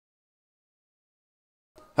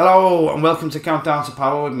Hello and welcome to Countdown to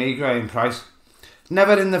Power with me, Graeme Pryce.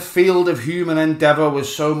 Never in the field of human endeavour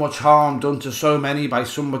was so much harm done to so many by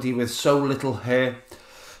somebody with so little hair.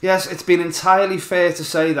 Yes, it's been entirely fair to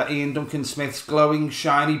say that Iain Duncan Smith's glowing,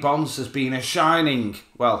 shiny bonds has been a shining,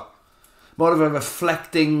 well, more of a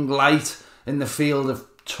reflecting light in the field of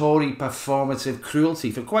Tory performative cruelty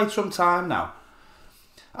for quite some time now.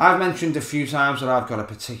 I've mentioned a few times that I've got a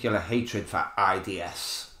particular hatred for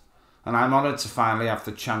IDS. And I'm honoured to finally have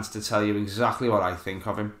the chance to tell you exactly what I think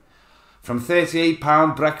of him. From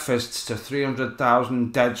 £38 breakfasts to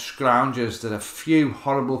 300,000 dead scroungers to a few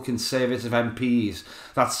horrible Conservative MPs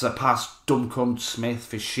that surpassed Duncan Smith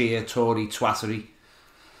for sheer Tory twattery.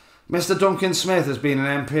 Mr Duncan Smith has been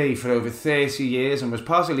an MP for over 30 years and was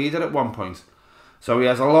party leader at one point. So he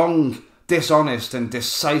has a long, dishonest and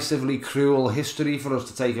decisively cruel history for us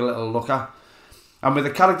to take a little look at. And with a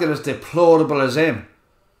character as deplorable as him,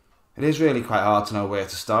 it is really quite hard to know where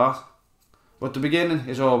to start. But the beginning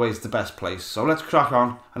is always the best place. So let's crack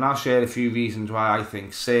on and I'll share a few reasons why I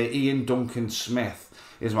think Sir Iain Duncan Smith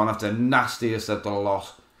is one of the nastiest of the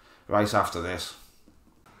lot right after this.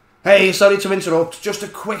 Hey, sorry to interrupt, just a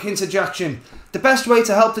quick interjection. The best way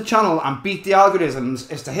to help the channel and beat the algorithms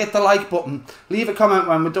is to hit the like button, leave a comment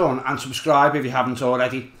when we're done and subscribe if you haven't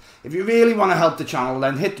already. If you really want to help the channel,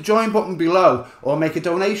 then hit the join button below or make a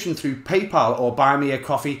donation through PayPal or buy me a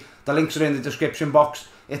coffee. The links are in the description box.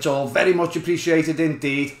 It's all very much appreciated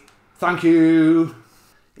indeed. Thank you.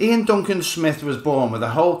 Iain Duncan Smith was born with a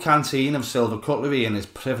whole canteen of silver cutlery in his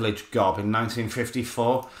privileged gob in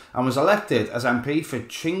 1954 and was elected as MP for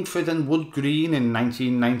Chingford and Wood Green in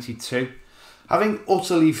 1992. Having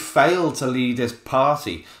utterly failed to lead his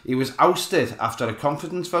party, he was ousted after a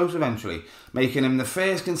confidence vote eventually, making him the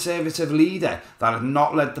first Conservative leader that had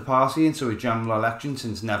not led the party into a general election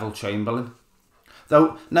since Neville Chamberlain.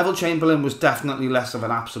 Though Neville Chamberlain was definitely less of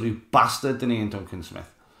an absolute bastard than Iain Duncan Smith.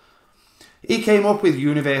 He came up with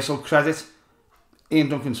universal credit, Iain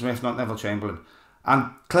Duncan Smith, not Neville Chamberlain,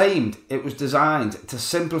 and claimed it was designed to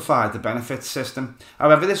simplify the benefits system.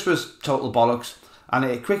 However, this was total bollocks, and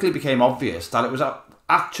it quickly became obvious that it was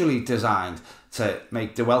actually designed to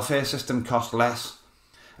make the welfare system cost less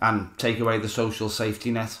and take away the social safety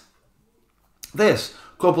net. This,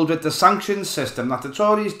 coupled with the sanctions system that the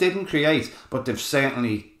Tories didn't create, but they've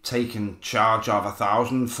certainly taken charge of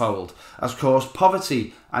 1,000-fold, has caused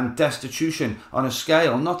poverty and destitution on a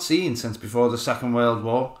scale not seen since before the Second World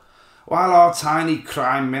War. While our tiny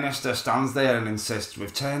crime minister stands there and insists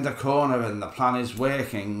we've turned a corner and the plan is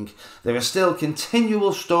working, there are still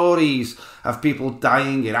continual stories of people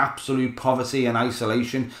dying in absolute poverty and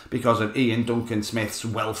isolation because of Iain Duncan Smith's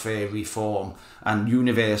welfare reform and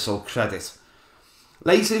universal credit.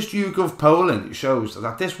 Latest YouGov polling shows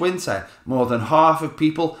that this winter, more than half of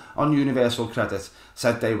people on universal credit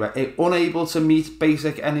said they were unable to meet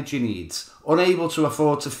basic energy needs, unable to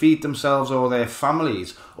afford to feed themselves or their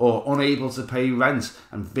families, or unable to pay rent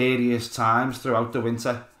at various times throughout the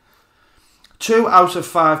winter. 2 out of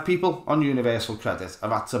 5 people on universal credit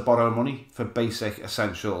have had to borrow money for basic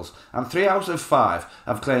essentials, and 3 out of 5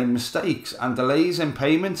 have claimed mistakes and delays in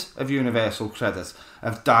payment of universal credit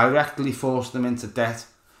have directly forced them into debt.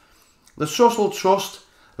 The Social Trust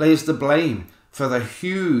lays the blame for the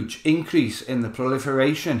huge increase in the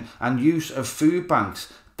proliferation and use of food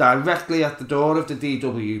banks directly at the door of the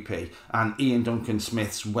DWP and Iain Duncan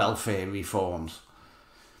Smith's welfare reforms.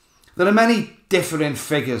 There are many different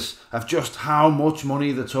figures of just how much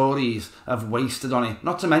money the Tories have wasted on it,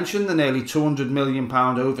 not to mention the nearly £200 million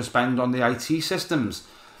overspend on the IT systems.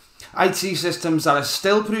 IT systems that are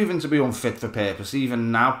still proven to be unfit for purpose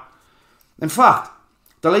even now. In fact,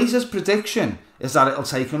 the latest prediction is that it'll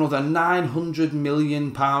take another £900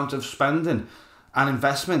 million of spending and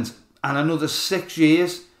investment and another 6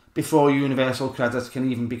 years before universal credit can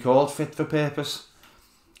even be called fit for purpose.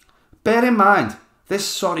 Bear in mind, this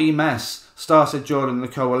sorry mess started during the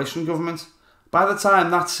coalition government. By the time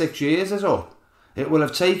that 6 years is up, it will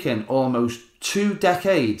have taken almost 2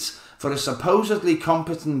 decades for a supposedly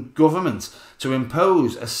competent government to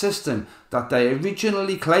impose a system that they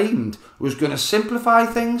originally claimed was going to simplify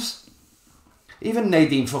things. Even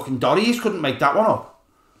Nadine fucking Dorries couldn't make that one up.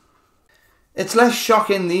 It's less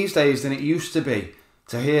shocking these days than it used to be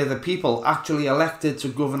to hear the people actually elected to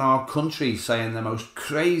govern our country saying the most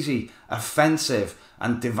crazy, offensive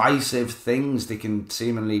and divisive things they can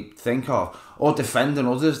seemingly think of, or defending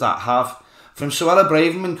others that have. From Suella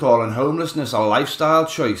Braverman calling homelessness a lifestyle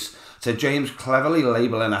choice, to James cleverly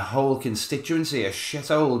labelling a whole constituency a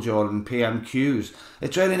shithole during PMQs,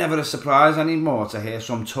 it's really never a surprise anymore to hear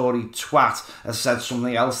some Tory twat has said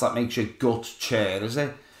something else that makes your gut cheer, is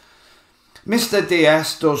it? Mr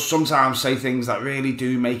DS does sometimes say things that really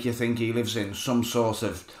do make you think he lives in some sort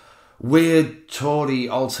of weird Tory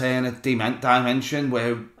alternate dimension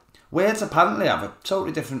where words apparently have a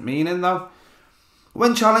totally different meaning though.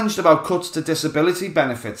 When challenged about cuts to disability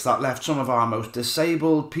benefits that left some of our most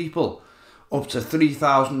disabled people up to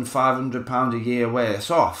 £3,500 a year worse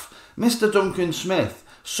off, Mr Duncan Smith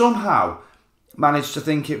somehow managed to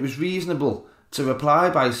think it was reasonable to reply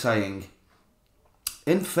by saying,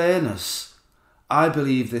 "In fairness, I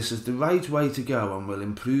believe this is the right way to go and will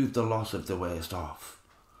improve the lot of the worst off."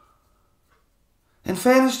 In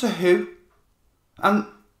fairness to who? And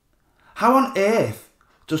how on earth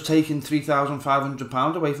does taking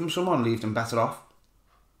 £3,500 away from someone leave them better off?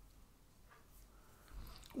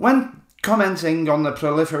 When commenting on the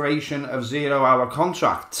proliferation of zero-hour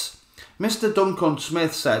contracts, Mr Duncan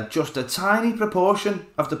Smith said just a tiny proportion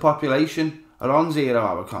of the population are on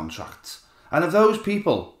zero-hour contracts, and of those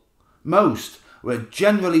people, most were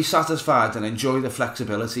generally satisfied and enjoy the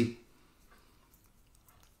flexibility.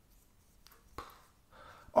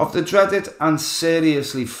 Of the dreaded and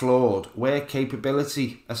seriously flawed work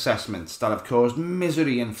capability assessments that have caused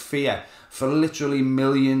misery and fear for literally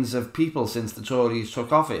millions of people since the Tories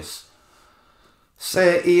took office,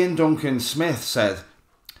 Sir Iain Duncan Smith said,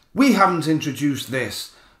 "We haven't introduced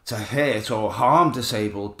this to hurt or harm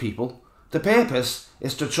disabled people. The purpose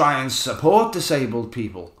is to try and support disabled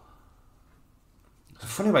people." It's a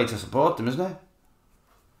funny way to support them, isn't it?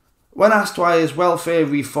 When asked why his welfare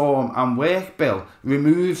reform and work bill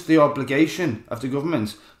removes the obligation of the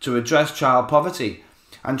government to address child poverty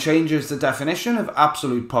and changes the definition of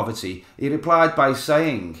absolute poverty, he replied by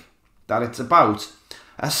saying that it's about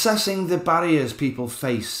assessing the barriers people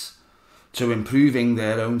face to improving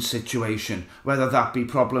their own situation, whether that be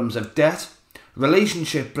problems of debt,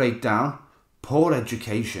 relationship breakdown, poor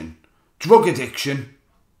education, drug addiction,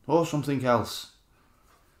 or something else.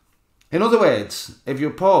 In other words, if you're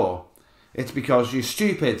poor, it's because you're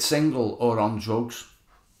stupid, single, or on drugs.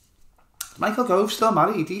 Michael Gove's still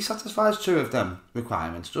married. He satisfies two of them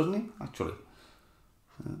requirements, doesn't he, actually?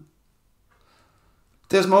 Yeah.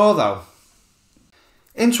 There's more, though.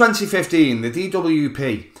 In 2015, the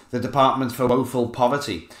DWP, the Department for Woeful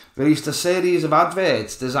Poverty, released a series of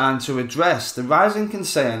adverts designed to address the rising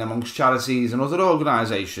concern amongst charities and other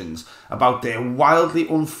organisations about their wildly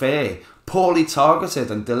unfair, poorly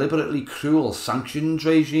targeted and deliberately cruel sanctions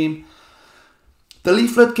regime. The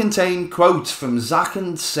leaflet contained quotes from Zach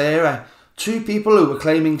and Sarah, two people who were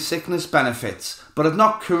claiming sickness benefits but had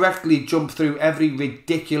not correctly jumped through every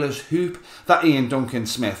ridiculous hoop that Iain Duncan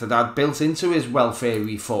Smith had built into his welfare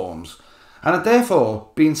reforms and had therefore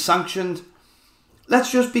been sanctioned.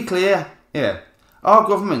 Let's just be clear here. Our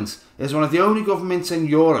government is one of the only governments in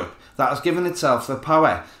Europe that has given itself the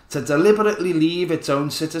power to deliberately leave its own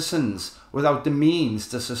citizens without the means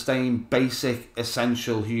to sustain basic,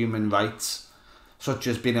 essential human rights, such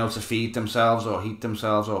as being able to feed themselves or heat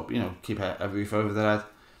themselves or, keep a roof over their head.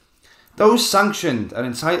 Those sanctioned are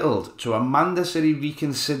entitled to a mandatory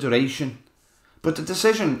reconsideration, but the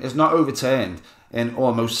decision is not overturned in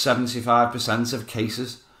almost 75% of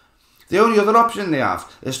cases. The only other option they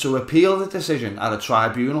have is to appeal the decision at a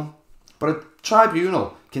tribunal, but a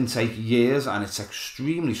tribunal can take years and it's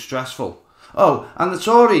extremely stressful. Oh, and the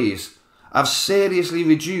Tories have seriously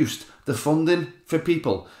reduced the funding for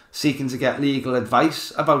people seeking to get legal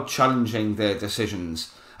advice about challenging their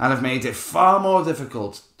decisions and have made it far more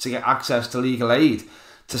difficult to get access to legal aid,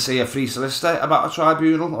 to see a free solicitor about a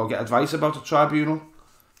tribunal or get advice about a tribunal.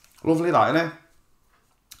 Lovely that, innit?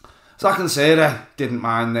 Zach and Sarah didn't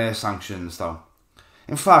mind their sanctions though.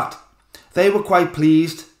 In fact, they were quite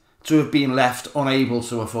pleased to have been left unable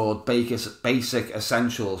to afford basic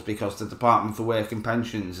essentials because the Department for Work and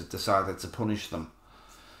Pensions had decided to punish them.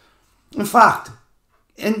 In fact,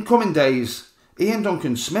 in coming days, Iain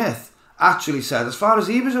Duncan Smith actually said, as far as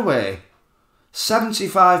he was aware,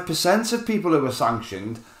 75% of people who were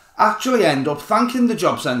sanctioned actually end up thanking the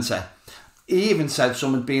job centre. He even said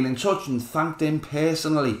some had been in touch and thanked him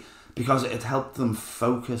personally because it had helped them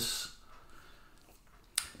focus.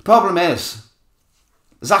 The problem is,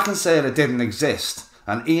 Zach and Sarah didn't exist,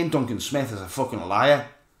 and Iain Duncan Smith is a fucking liar.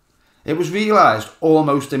 It was realised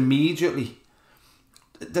almost immediately.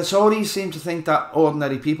 The Tories seem to think that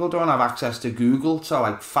ordinary people don't have access to Google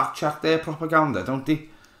to fact check their propaganda, don't they?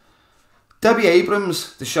 Debbie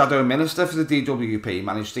Abrams, the shadow minister for the DWP,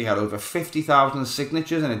 managed to get over 50,000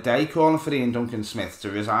 signatures in a day calling for Iain Duncan Smith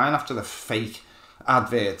to resign after the fake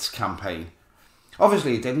adverts campaign.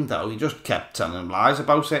 Obviously he didn't though, he just kept telling them lies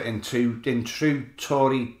about it in true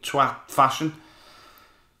Tory twat fashion.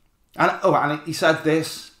 And he said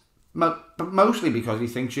this, but mostly because he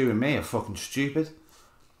thinks you and me are fucking stupid.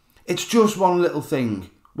 It's just one little thing.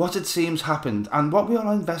 What it seems happened, and what we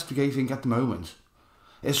are investigating at the moment,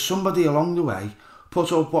 is somebody along the way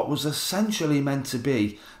put up what was essentially meant to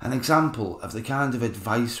be an example of the kind of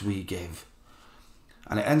advice we give.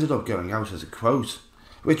 And it ended up going out as a quote,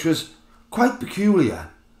 which was quite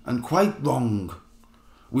peculiar and quite wrong.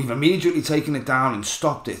 We've immediately taken it down and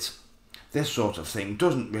stopped it. This sort of thing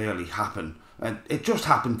doesn't really happen, and it just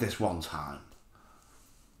happened this one time.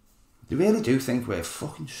 They really do think we're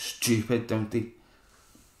fucking stupid, don't they?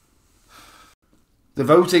 The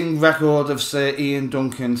voting record of Sir Iain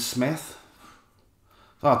Duncan Smith.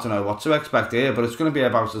 I don't know what to expect here, but it's going to be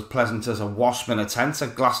about as pleasant as a wasp in a tent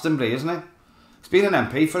at Glastonbury, isn't it? He's been an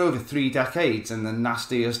MP for over 3 decades in the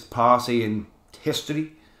nastiest party in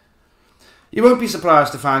history. You won't be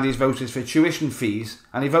surprised to find he's voted for tuition fees,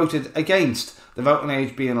 and he voted against the voting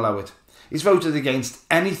age being lowered. He's voted against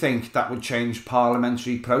anything that would change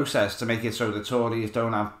parliamentary process to make it so the Tories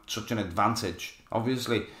don't have such an advantage,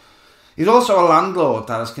 obviously. He's also a landlord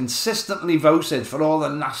that has consistently voted for all the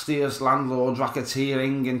nastiest landlord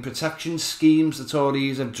racketeering and protection schemes the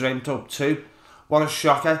Tories have dreamt up too. What a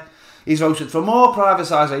shocker. He's voted for more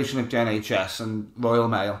privatisation of the NHS and Royal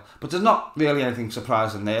Mail, but there's not really anything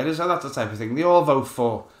surprising there, is there? That's the type of thing they all vote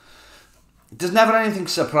for. There's never anything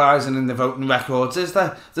surprising in the voting records, is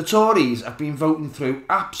there? The Tories have been voting through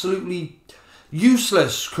absolutely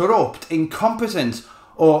useless, corrupt, incompetent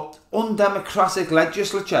or undemocratic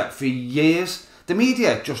legislature for years. The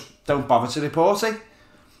media just don't bother to report it.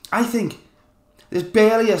 I think there's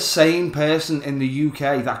barely a sane person in the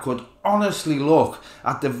UK that could honestly look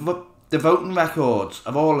at the voting records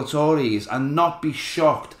of all the Tories and not be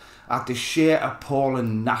shocked at the sheer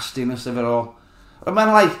appalling nastiness of it all. I mean,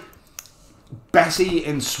 like, Bessie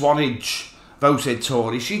in Swanage voted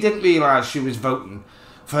Tory. She didn't realise she was voting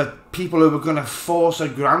for people who were going to force her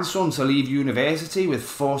grandson to leave university with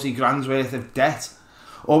 40 grand's worth of debt.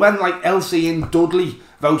 Or when, like, Elsie in Dudley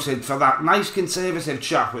voted for that nice conservative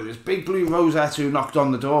chap with his big blue rosette who knocked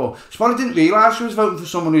on the door. She probably didn't realise she was voting for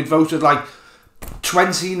someone who'd voted, like,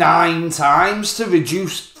 29 times to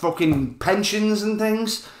reduce fucking pensions and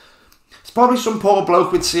things. It's probably some poor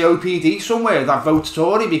bloke with COPD somewhere that votes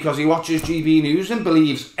Tory because he watches GB News and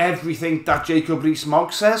believes everything that Jacob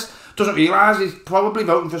Rees-Mogg says. Doesn't realise he's probably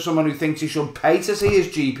voting for someone who thinks he should pay to see his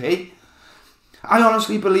GP. I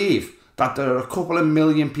honestly believe that there are a couple of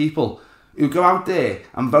million people who go out there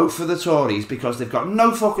and vote for the Tories because they've got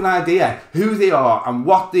no fucking idea who they are and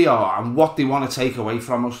what they want to take away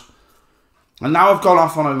from us. And now I've gone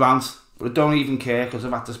off on a rant, but I don't even care because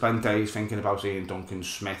I've had to spend days thinking about Iain Duncan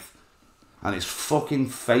Smith and his fucking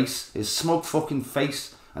face, his smug fucking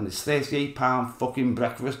face and his £38 fucking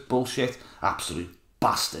breakfast bullshit. Absolute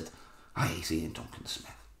bastard. I hate Iain Duncan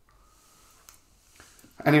Smith.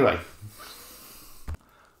 Anyway,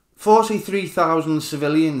 43,000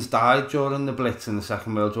 civilians died during the Blitz in the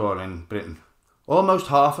Second World War in Britain. Almost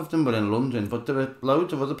half of them were in London, but there were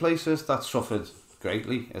loads of other places that suffered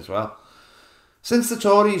greatly as well. Since the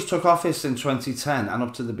Tories took office in 2010 and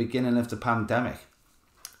up to the beginning of the pandemic,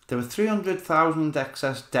 there were 300,000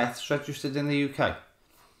 excess deaths registered in the UK.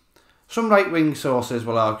 Some right-wing sources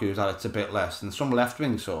will argue that it's a bit less, and some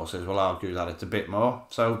left-wing sources will argue that it's a bit more.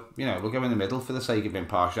 So, you know, we'll go in the middle for the sake of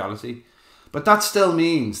impartiality. But that still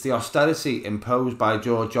means the austerity imposed by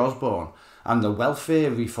George Osborne and the welfare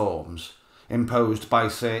reforms imposed by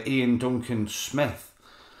Sir Iain Duncan Smith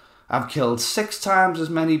have killed 6 times as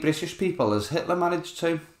many British people as Hitler managed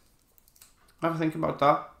to. Have a think about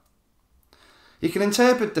that. You can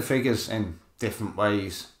interpret the figures in different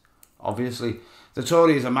ways, obviously. The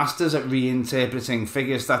Tories are masters at reinterpreting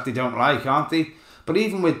figures that they don't like, aren't they? But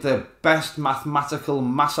even with the best mathematical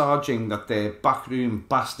massaging that their backroom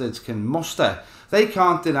bastards can muster, they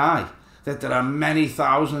can't deny that there are many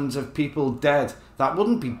thousands of people dead that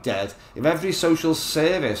wouldn't be dead if every social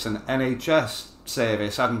service and NHS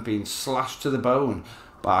service hadn't been slashed to the bone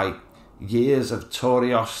by years of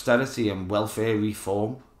Tory austerity and welfare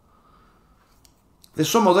reform. There's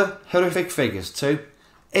some other horrific figures too.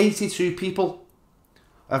 82 people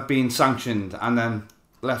have been sanctioned and then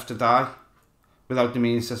left to die without the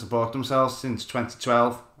means to support themselves since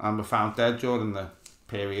 2012 and were found dead during the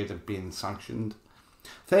period of being sanctioned.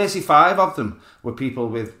 35 of them were people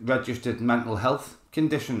with registered mental health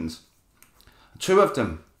conditions. 2 of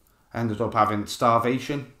them ended up having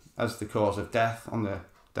starvation as the cause of death on their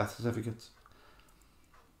death certificates.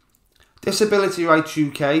 Disability Rights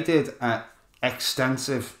UK did an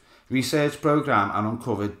extensive research programme and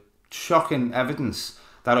uncovered shocking evidence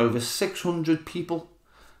that over 600 people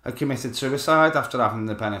had committed suicide after having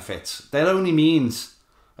the benefits, their only means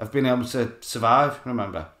have been able to survive,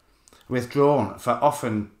 remember. Withdrawn for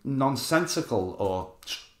often nonsensical or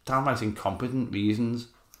downright incompetent reasons.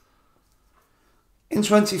 In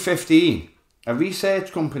 2015, a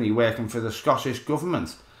research company working for the Scottish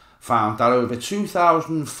Government found that over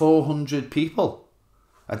 2,400 people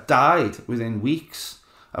had died within weeks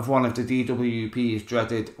of one of the DWP's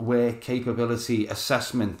dreaded work capability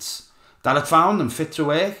assessments that had found them fit to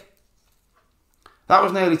work. That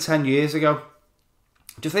was nearly 10 years ago.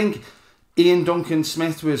 Do you think Iain Duncan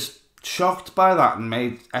Smith was shocked by that and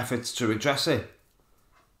made efforts to address it?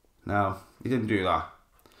 No, he didn't do that.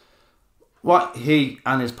 What he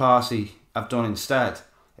and his party have done instead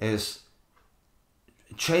is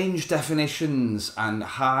change definitions and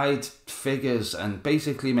hide figures and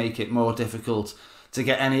basically make it more difficult to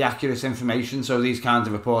get any accurate information so these kinds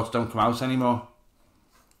of reports don't come out anymore.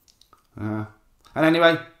 And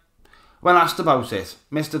anyway, when asked about it,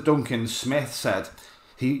 Mr. Duncan Smith said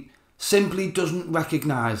he simply doesn't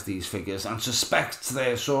recognise these figures and suspects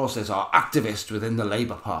their sources are activists within the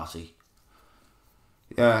Labour Party.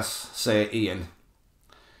 Yes, Sir Iain.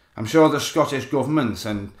 I'm sure the Scottish Government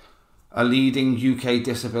and a leading UK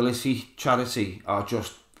disability charity are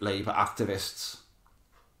just Labour activists.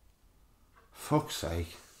 Fuck's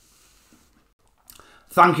sake.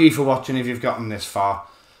 Thank you for watching if you've gotten this far.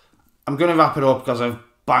 I'm going to wrap it up because I've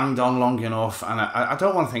banged on long enough and I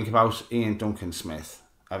don't want to think about Iain Duncan Smith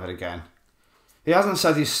ever again. He hasn't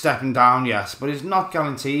said he's stepping down yet, but he's not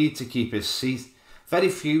guaranteed to keep his seat. Very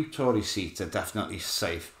few Tory seats are definitely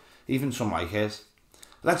safe, even some like his.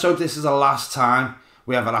 Let's hope this is the last time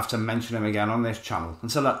we ever have to mention him again on this channel,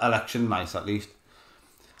 until election night at least.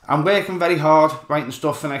 I'm working very hard writing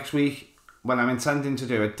stuff for next week when I'm intending to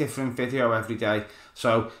do a different video every day.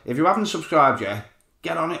 So if you haven't subscribed yet,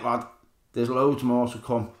 get on it, lad. There's loads more to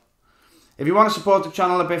come. If you want to support the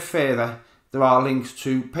channel a bit further, there are links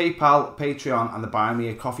to PayPal, Patreon and the Buy Me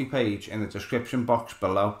a Coffee page in the description box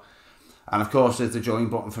below. And of course there's the join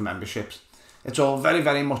button for memberships. It's all very,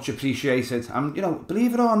 very much appreciated. And, you know,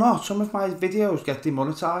 believe it or not, some of my videos get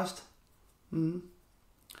demonetised.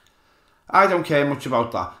 I don't care much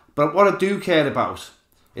about that. But what I do care about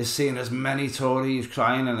is seeing as many Tories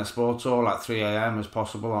crying in a sports hall at 3 AM as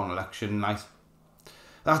possible on election night.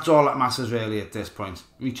 That's all that matters really at this point,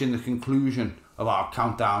 reaching the conclusion of our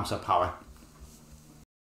countdown to power.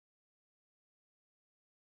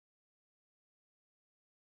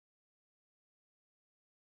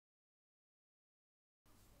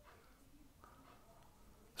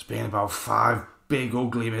 It's been about 5 big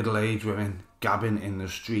ugly middle-aged women gabbing in the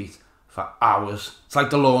street for hours. It's like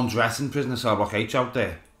the laundrette in Prisoner Cell Block H out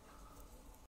there.